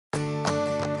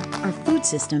food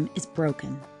system is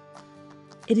broken.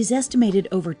 It is estimated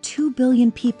over 2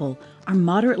 billion people are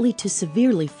moderately to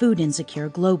severely food insecure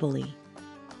globally.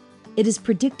 It is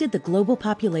predicted the global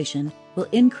population will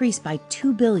increase by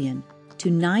 2 billion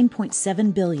to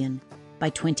 9.7 billion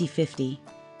by 2050.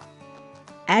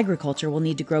 Agriculture will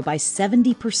need to grow by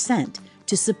 70%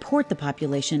 to support the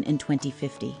population in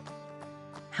 2050.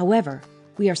 However,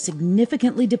 we are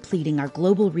significantly depleting our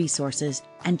global resources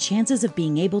and chances of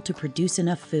being able to produce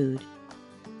enough food.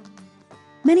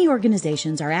 Many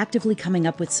organizations are actively coming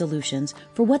up with solutions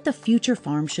for what the future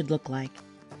farm should look like.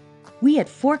 We at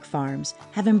Fork Farms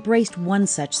have embraced one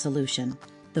such solution,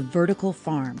 the vertical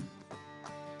farm.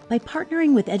 By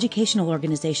partnering with educational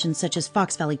organizations such as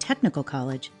Fox Valley Technical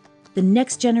College, the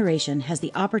next generation has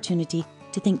the opportunity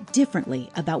to think differently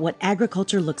about what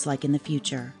agriculture looks like in the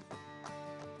future.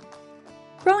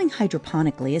 Growing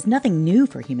hydroponically is nothing new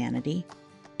for humanity.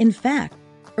 In fact,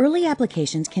 early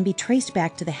applications can be traced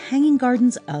back to the hanging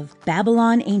gardens of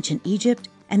Babylon, ancient Egypt,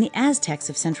 and the Aztecs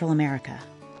of Central America.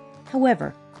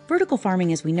 However, vertical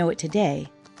farming as we know it today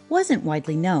wasn't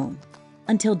widely known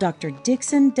until Dr.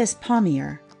 Dixon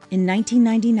Despommier in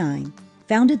 1999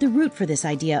 founded the root for this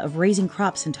idea of raising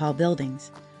crops in tall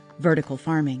buildings, vertical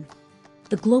farming.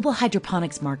 The global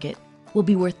hydroponics market will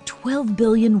be worth $12.1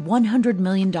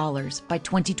 billion by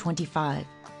 2025,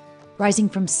 rising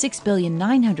from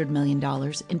 $6.9 billion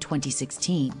in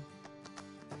 2016.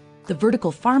 The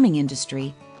vertical farming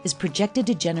industry is projected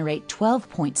to generate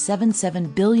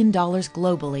 $12.77 billion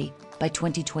globally by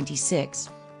 2026,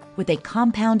 with a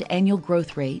compound annual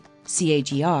growth rate,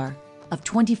 CAGR, of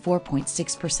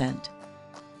 24.6%.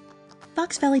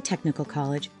 Fox Valley Technical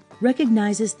College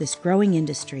recognizes this growing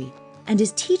industry and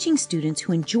is teaching students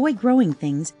who enjoy growing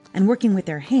things and working with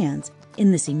their hands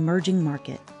in this emerging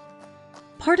market.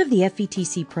 Part of the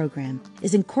FVTC program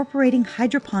is incorporating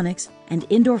hydroponics and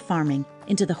indoor farming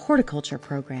into the horticulture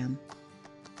program.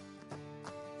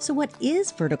 So what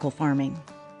is vertical farming?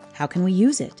 How can we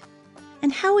use it?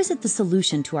 And how is it the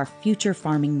solution to our future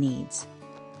farming needs?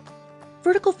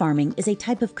 Vertical farming is a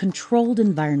type of controlled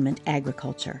environment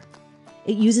agriculture.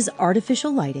 It uses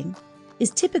artificial lighting,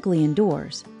 is typically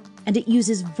indoors, and it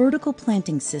uses vertical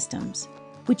planting systems,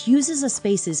 which uses a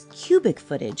space's cubic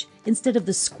footage instead of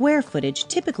the square footage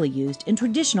typically used in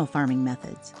traditional farming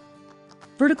methods.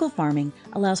 Vertical farming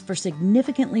allows for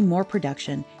significantly more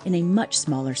production in a much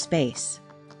smaller space.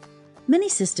 Many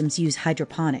systems use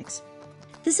hydroponics.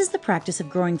 This is the practice of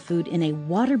growing food in a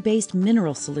water-based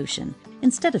mineral solution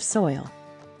instead of soil.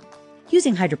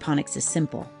 Using hydroponics is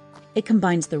simple. It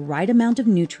combines the right amount of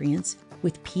nutrients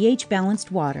with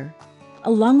pH-balanced water,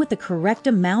 along with the correct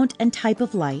amount and type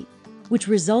of light, which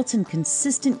results in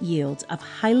consistent yields of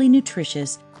highly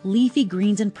nutritious leafy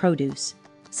greens and produce,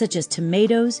 such as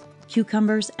tomatoes,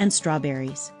 cucumbers, and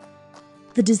strawberries.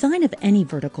 The design of any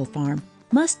vertical farm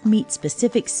must meet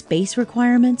specific space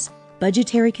requirements,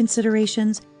 budgetary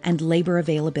considerations, and labor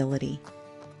availability.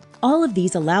 All of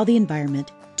these allow the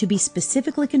environment to be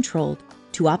specifically controlled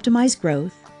to optimize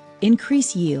growth,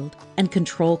 increase yield, and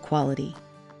control quality.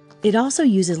 It also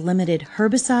uses limited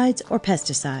herbicides or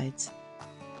pesticides.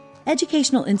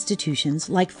 Educational institutions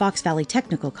like Fox Valley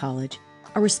Technical College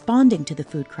are responding to the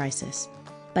food crisis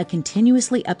by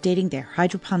continuously updating their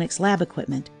hydroponics lab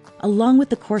equipment along with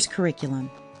the course curriculum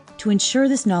to ensure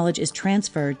this knowledge is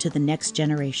transferred to the next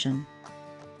generation.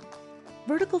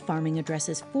 Vertical farming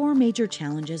addresses 4 major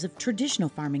challenges of traditional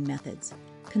farming methods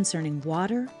concerning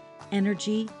water,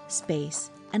 energy, space,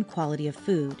 and quality of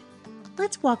food.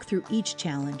 Let's walk through each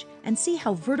challenge and see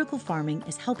how vertical farming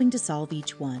is helping to solve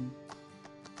each one.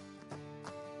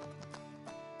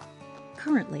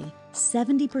 Currently,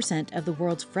 70% of the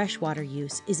world's freshwater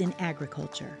use is in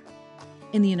agriculture.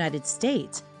 In the United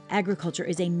States, agriculture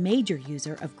is a major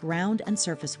user of ground and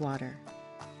surface water.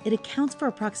 It accounts for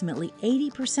approximately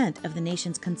 80% of the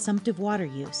nation's consumptive water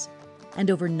use,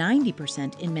 and over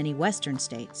 90% in many Western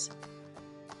states.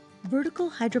 Vertical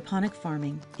hydroponic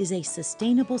farming is a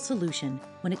sustainable solution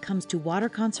when it comes to water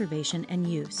conservation and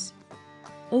use.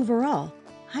 Overall,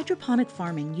 hydroponic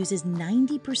farming uses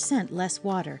 90% less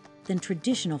water than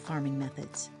traditional farming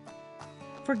methods.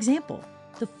 For example,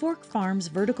 the Fork Farms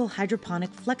vertical hydroponic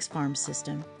flex farm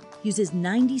system uses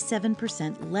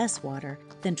 97% less water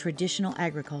than traditional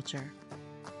agriculture.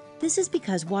 This is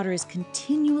because water is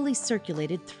continually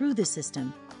circulated through the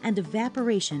system and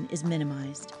evaporation is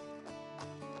minimized.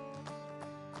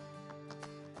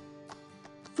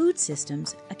 Food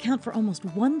systems account for almost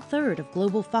 1/3 of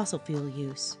global fossil fuel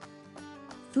use.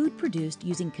 Food produced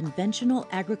using conventional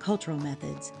agricultural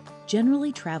methods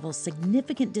generally travels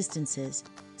significant distances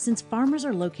since farmers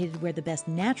are located where the best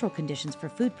natural conditions for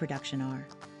food production are.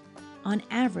 On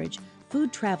average,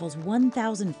 food travels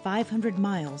 1,500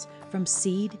 miles from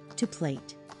seed to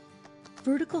plate.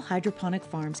 Vertical hydroponic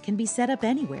farms can be set up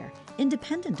anywhere,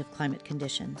 independent of climate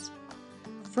conditions.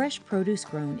 Fresh produce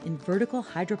grown in vertical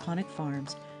hydroponic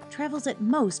farms travels at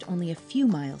most only a few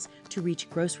miles to reach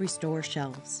grocery store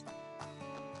shelves.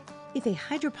 If a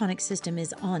hydroponic system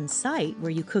is on site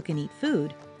where you cook and eat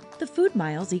food, the food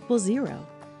miles equal 0.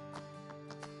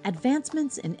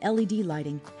 Advancements in LED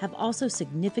lighting have also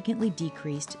significantly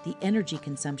decreased the energy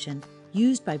consumption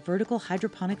used by vertical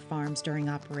hydroponic farms during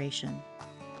operation.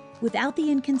 Without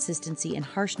the inconsistency and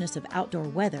harshness of outdoor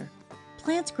weather,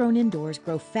 plants grown indoors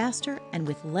grow faster and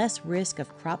with less risk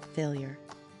of crop failure.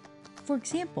 For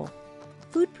example,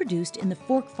 food produced in the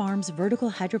Fork Farms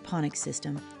vertical hydroponic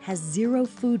system has 0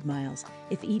 food miles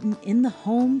if eaten in the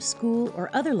home, school, or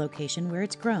other location where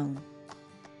it's grown.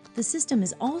 The system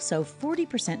is also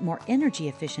 40% more energy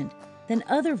efficient than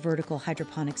other vertical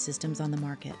hydroponic systems on the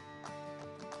market.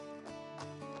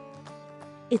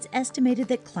 It's estimated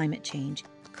that climate change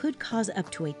could cause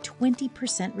up to a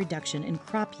 20% reduction in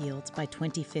crop yields by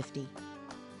 2050.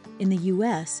 In the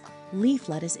U.S., leaf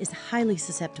lettuce is highly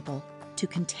susceptible to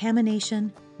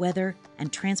contamination, weather,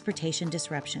 and transportation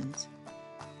disruptions.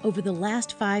 Over the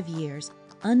last 5 years,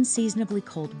 unseasonably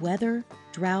cold weather,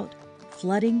 drought,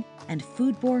 flooding, and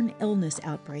foodborne illness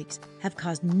outbreaks have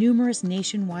caused numerous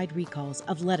nationwide recalls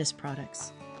of lettuce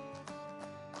products.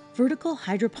 Vertical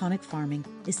hydroponic farming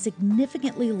is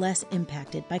significantly less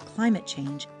impacted by climate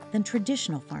change than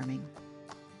traditional farming.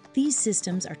 These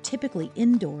systems are typically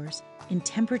indoors in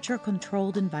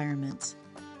temperature-controlled environments.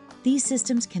 These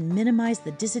systems can minimize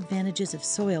the disadvantages of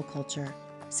soil culture,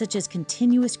 such as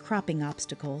continuous cropping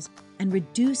obstacles, and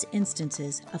reduce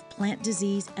instances of plant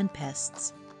disease and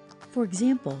pests. For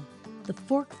example, the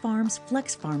Fork Farms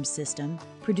Flex Farm system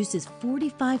produces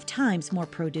 45 times more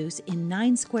produce in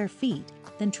 9 square feet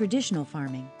than traditional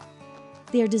farming.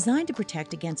 They are designed to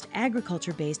protect against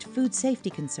agriculture-based food safety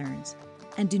concerns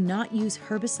and do not use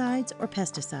herbicides or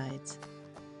pesticides.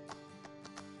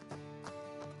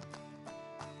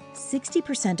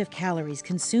 60% of calories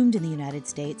consumed in the United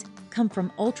States come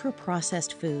from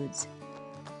ultra-processed foods.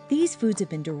 These foods have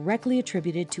been directly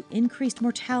attributed to increased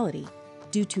mortality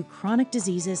due to chronic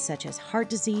diseases such as heart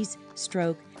disease,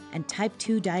 stroke, and type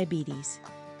 2 diabetes.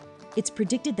 It's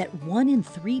predicted that 1 in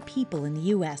 3 people in the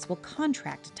U.S. will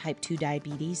contract type 2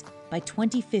 diabetes by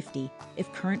 2050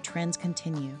 if current trends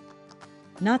continue.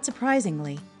 Not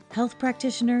surprisingly, health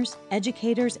practitioners,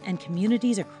 educators, and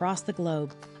communities across the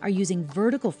globe are using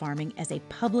vertical farming as a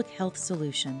public health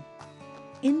solution.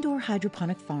 Indoor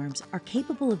hydroponic farms are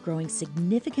capable of growing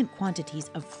significant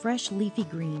quantities of fresh leafy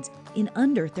greens in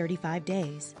under 35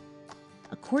 days.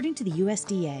 According to the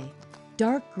USDA,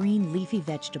 dark green leafy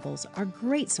vegetables are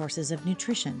great sources of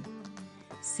nutrition.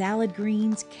 Salad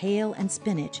greens, kale, and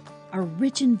spinach are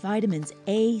rich in vitamins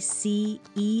A, C,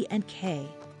 E, and K.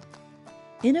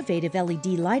 Innovative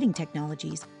LED lighting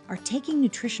technologies are taking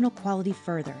nutritional quality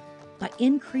further by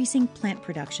increasing plant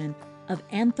production of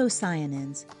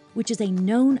anthocyanins, which is a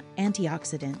known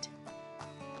antioxidant.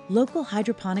 Local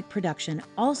hydroponic production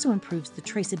also improves the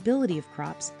traceability of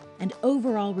crops and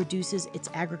overall reduces its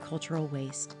agricultural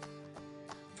waste.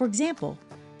 For example,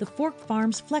 the Fork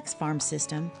Farms Flex Farm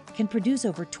system can produce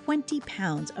over 20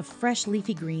 pounds of fresh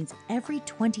leafy greens every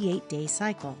 28-day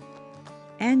cycle.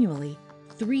 Annually,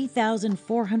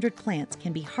 3,400 plants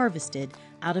can be harvested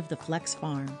out of the Flex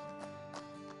Farm.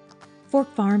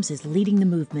 Fork Farms is leading the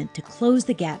movement to close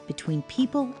the gap between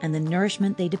people and the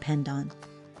nourishment they depend on.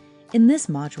 In this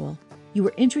module, you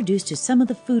were introduced to some of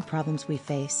the food problems we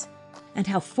face and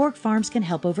how Fork Farms can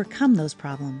help overcome those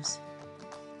problems.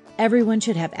 Everyone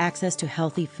should have access to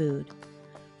healthy food.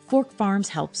 Fork Farms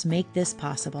helps make this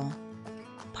possible.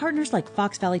 Partners like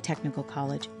Fox Valley Technical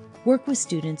College work with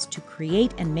students to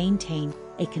create and maintain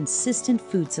a consistent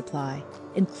food supply,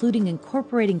 including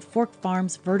incorporating Fork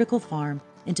Farms' vertical farm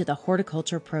into the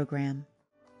horticulture program.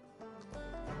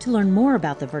 To learn more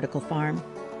about the vertical farm,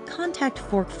 contact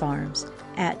Fork Farms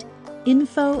at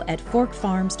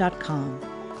info@forkfarms.com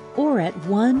or at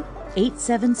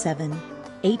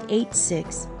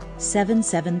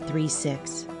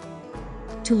 1-877-886-7736.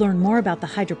 To learn more about the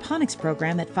hydroponics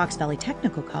program at Fox Valley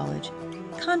Technical College,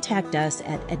 contact us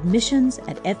at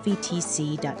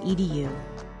admissions@fvtc.edu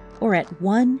or at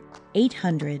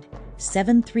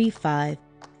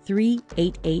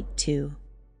 1-800-735-3882.